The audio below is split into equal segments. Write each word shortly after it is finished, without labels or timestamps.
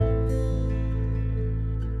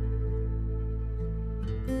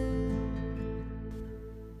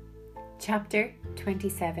Chapter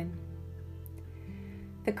 27.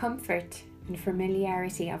 The comfort and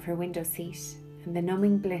familiarity of her window seat and the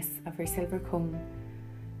numbing bliss of her silver comb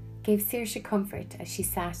gave Saoirse comfort as she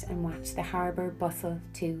sat and watched the harbour bustle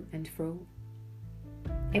to and fro.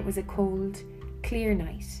 It was a cold, clear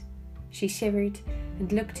night. She shivered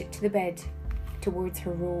and looked to the bed towards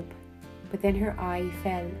her robe, but then her eye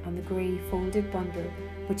fell on the grey folded bundle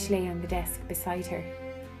which lay on the desk beside her.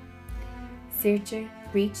 Saoirse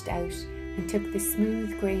reached out and took the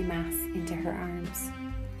smooth grey mass into her arms.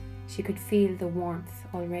 She could feel the warmth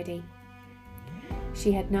already.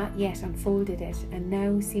 She had not yet unfolded it, and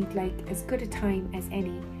now seemed like as good a time as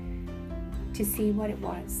any to see what it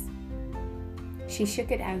was. She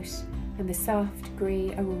shook it out, and the soft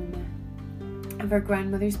grey aroma of her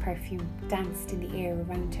grandmother's perfume danced in the air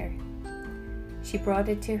around her. She brought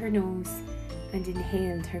it to her nose and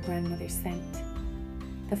inhaled her grandmother's scent.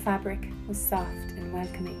 The fabric was soft and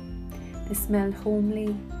welcoming, the smell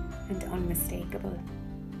homely and unmistakable.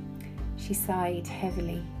 She sighed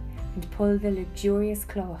heavily and pulled the luxurious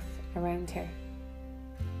cloth around her.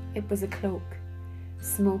 It was a cloak,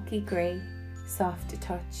 smoky grey, soft to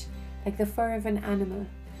touch, like the fur of an animal,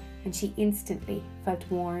 and she instantly felt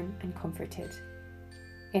warm and comforted.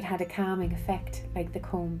 It had a calming effect like the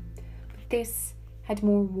comb, but this had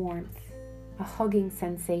more warmth, a hugging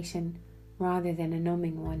sensation rather than a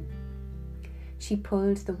numbing one. She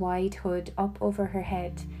pulled the wide hood up over her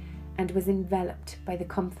head and was enveloped by the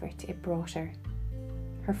comfort it brought her.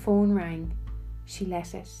 Her phone rang. She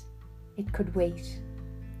let it. It could wait.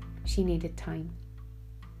 She needed time.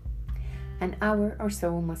 An hour or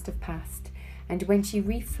so must have passed, and when she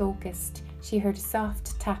refocused, she heard a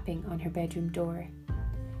soft tapping on her bedroom door.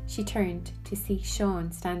 She turned to see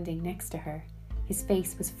Sean standing next to her. His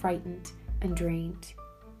face was frightened and drained.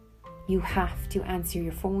 "You have to answer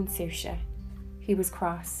your phone, Saoirse." He was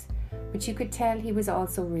cross, but you could tell he was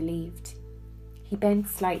also relieved. He bent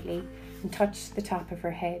slightly and touched the top of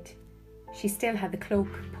her head. She still had the cloak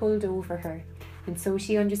pulled over her, and so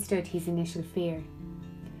she understood his initial fear.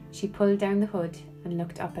 She pulled down the hood and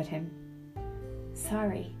looked up at him.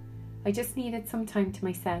 "Sorry, I just needed some time to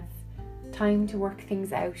myself, time to work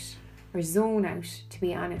things out, or zone out, to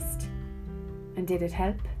be honest." "And did it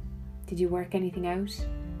help? Did you work anything out?"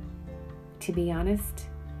 "To be honest,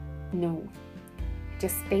 no.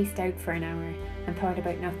 Just spaced out for an hour and thought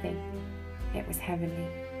about nothing." It was heavenly.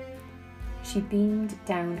 She beamed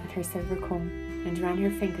down at her silver comb and ran her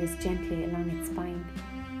fingers gently along its spine.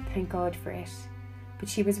 Thank God for it. But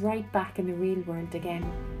she was right back in the real world again,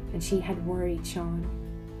 and she had worried Sean.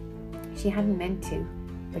 She hadn't meant to,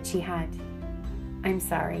 but she had. "I'm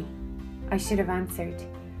sorry. I should have answered.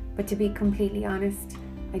 But to be completely honest,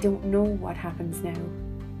 I don't know what happens now.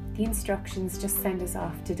 The instructions just send us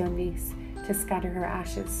off to Dunluce to scatter her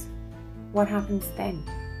ashes. What happens then?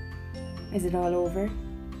 Is it all over?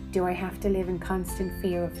 Do I have to live in constant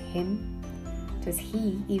fear of him? Does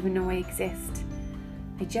he even know I exist?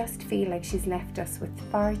 I just feel like she's left us with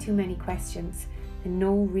far too many questions and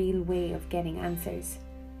no real way of getting answers.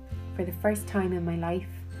 For the first time in my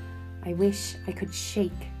life, I wish I could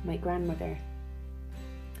shake my grandmother."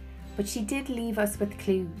 But she did leave us with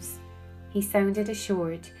clues. He sounded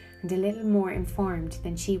assured and a little more informed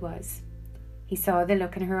than she was. He saw the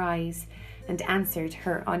look in her eyes and answered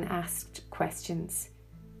her unasked questions.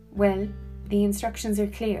 "Well, the instructions are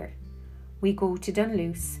clear. We go to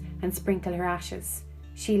Dunluce and sprinkle her ashes.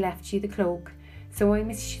 She left you the cloak, so I'm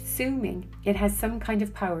assuming it has some kind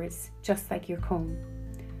of powers, just like your comb.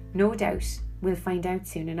 No doubt we'll find out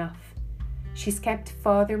soon enough. She's kept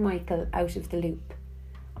Father Michael out of the loop.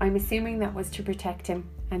 I'm assuming that was to protect him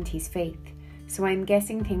and his faith, so I'm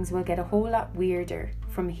guessing things will get a whole lot weirder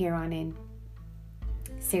from here on in."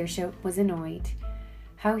 Saoirse was annoyed.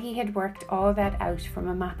 How he had worked all that out from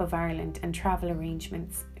a map of Ireland and travel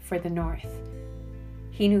arrangements for the north.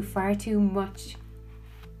 He knew far too much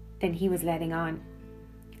than he was letting on.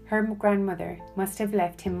 Her grandmother must have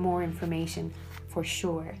left him more information, for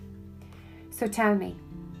sure. "So tell me,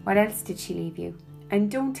 what else did she leave you?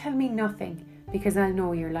 And don't tell me nothing, because I'll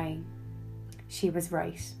know you're lying." She was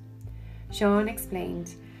right. Sean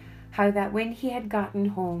explained how that when he had gotten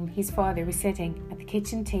home, his father was sitting at the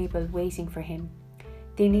kitchen table waiting for him.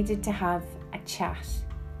 They needed to have a chat.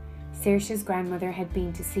 Saoirse's grandmother had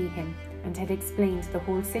been to see him and had explained the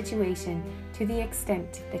whole situation to the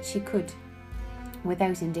extent that she could,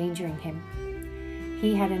 without endangering him.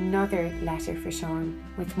 He had another letter for Sean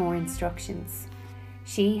with more instructions.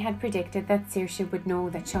 She had predicted that Saoirse would know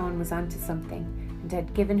that Sean was onto something and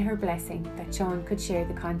had given her blessing that Sean could share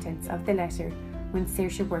the contents of the letter when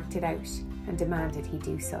Saoirse worked it out and demanded he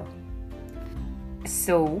do so.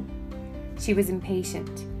 "So, She was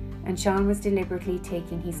impatient, and Sean was deliberately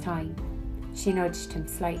taking his time. She nudged him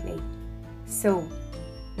slightly. So,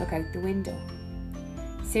 look out the window.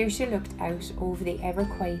 Saoirse looked out over the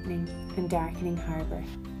ever-quietening and darkening harbour.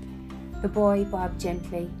 The boy bobbed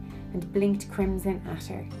gently and blinked crimson at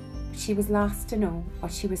her, but she was lost to know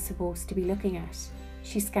what she was supposed to be looking at.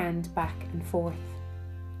 She scanned back and forth.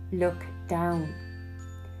 Look down.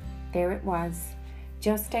 There it was,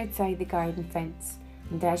 just outside the garden fence,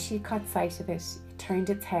 and as she caught sight of it, it turned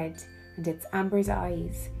its head, and its amber's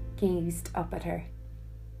eyes gazed up at her.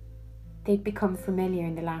 They'd become familiar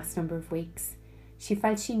in the last number of weeks. She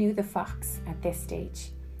felt she knew the fox at this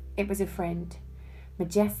stage. It was a friend,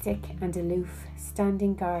 majestic and aloof,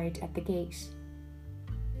 standing guard at the gate.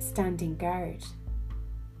 Standing guard.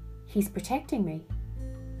 He's protecting me.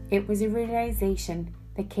 It was a realization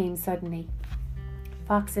that came suddenly.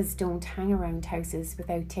 Foxes don't hang around houses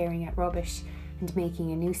without tearing at rubbish and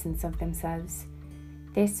making a nuisance of themselves.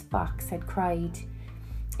 This fox had cried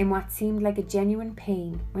in what seemed like a genuine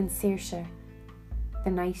pain when Saoirse, the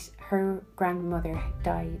night her grandmother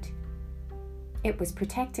died. It was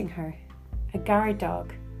protecting her, a guard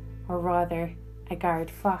dog, or rather a guard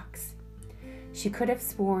fox. She could have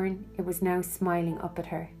sworn it was now smiling up at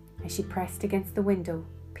her as she pressed against the window,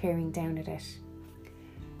 peering down at it.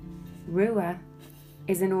 Rua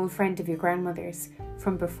is an old friend of your grandmother's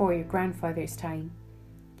from before your grandfather's time.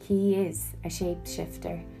 He is a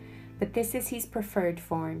shapeshifter, but this is his preferred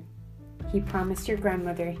form. He promised your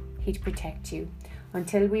grandmother he'd protect you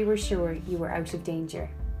until we were sure you were out of danger.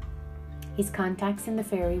 His contacts in the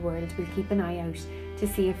fairy world will keep an eye out to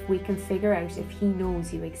see if we can figure out if he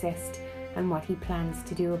knows you exist and what he plans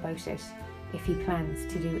to do about it, if he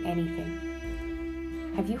plans to do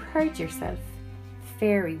anything. Have you heard yourself?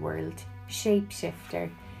 Fairy world, shapeshifter.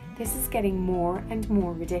 This is getting more and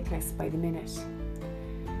more ridiculous by the minute.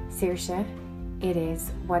 Saoirse, it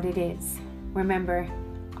is what it is. Remember,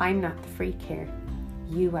 I'm not the freak here.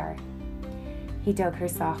 You are. He dug her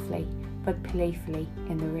softly, but playfully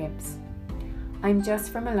in the ribs. I'm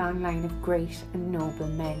just from a long line of great and noble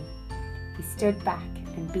men. He stood back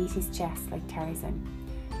and beat his chest like Tarzan.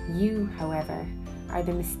 You, however, are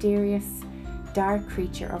the mysterious, dark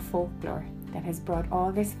creature of folklore that has brought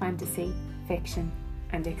all this fantasy, fiction,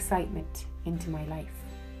 and excitement into my life.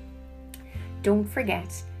 Don't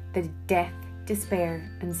forget the death,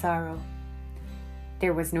 despair, and sorrow.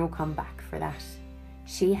 There was no comeback for that.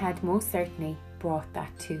 She had most certainly brought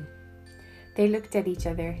that too. They looked at each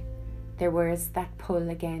other. There was that pull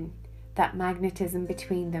again, that magnetism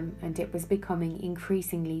between them, and it was becoming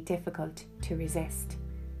increasingly difficult to resist.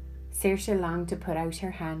 Saoirse longed to put out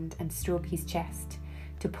her hand and stroke his chest,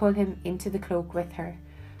 to pull him into the cloak with her,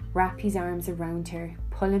 wrap his arms around her,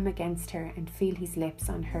 pull him against her, and feel his lips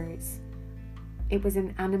on hers. It was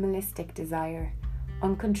an animalistic desire,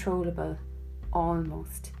 uncontrollable,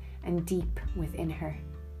 almost, and deep within her.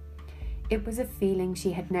 It was a feeling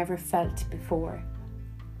she had never felt before,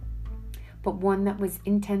 but one that was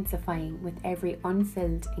intensifying with every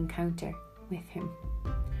unfilled encounter with him.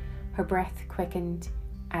 Her breath quickened,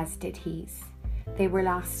 as did his. They were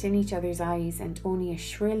lost in each other's eyes, and only a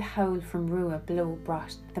shrill howl from Rua below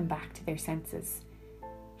brought them back to their senses.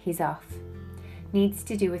 He's off. Needs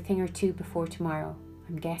to do a thing or two before tomorrow,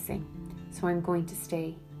 I'm guessing, so I'm going to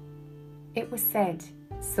stay. It was said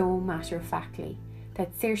so matter-of-factly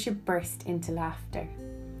that Saoirse burst into laughter.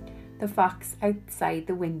 The fox outside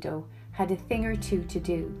the window had a thing or two to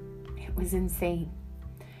do. It was insane.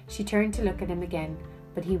 She turned to look at him again,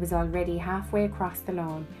 but he was already halfway across the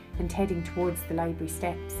lawn and heading towards the library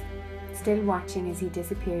steps, still watching as he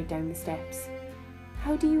disappeared down the steps.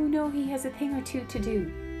 How do you know he has a thing or two to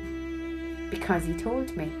do? Because he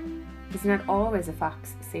told me. He's not always a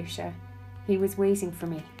fox, Saoirse. He was waiting for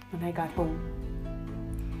me when I got home.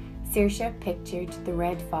 Saoirse pictured the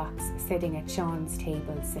red fox sitting at Sean's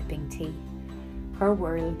table sipping tea. Her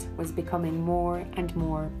world was becoming more and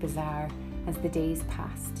more bizarre as the days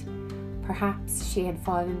passed. Perhaps she had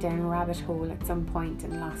fallen down a rabbit hole at some point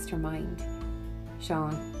and lost her mind.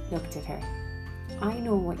 Sean looked at her. I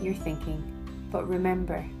know what you're thinking, but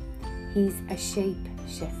remember, he's a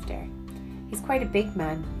shape-shifter. He's quite a big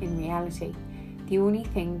man in reality. The only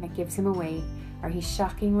thing that gives him away are his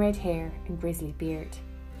shocking red hair and grizzly beard.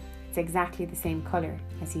 It's exactly the same colour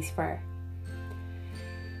as his fur.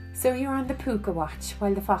 So you're on the puka watch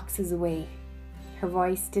while the fox is away. Her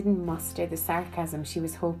voice didn't muster the sarcasm she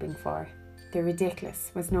was hoping for. The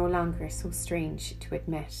ridiculous was no longer so strange to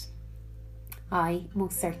admit. I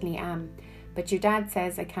most certainly am, but your dad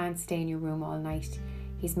says I can't stay in your room all night.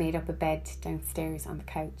 He's made up a bed downstairs on the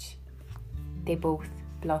couch. They both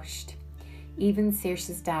blushed. Even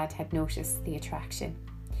Saoirse's dad had noticed the attraction.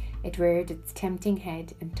 It reared its tempting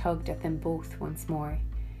head and tugged at them both once more.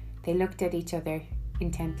 They looked at each other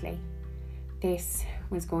intently. This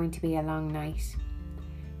was going to be a long night.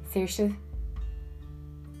 Saoirse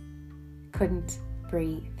couldn't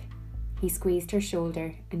breathe. He squeezed her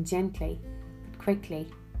shoulder and gently, but quickly,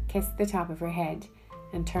 kissed the top of her head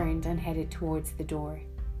and turned and headed towards the door.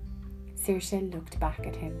 Saoirse looked back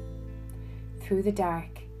at him through the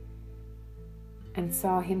dark and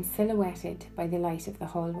saw him silhouetted by the light of the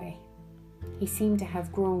hallway. He seemed to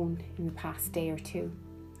have grown in the past day or two.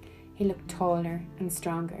 He looked taller and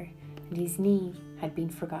stronger, and his knee had been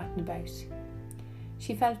forgotten about.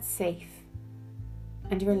 She felt safe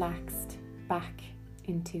and relaxed back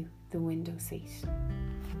into the window seat.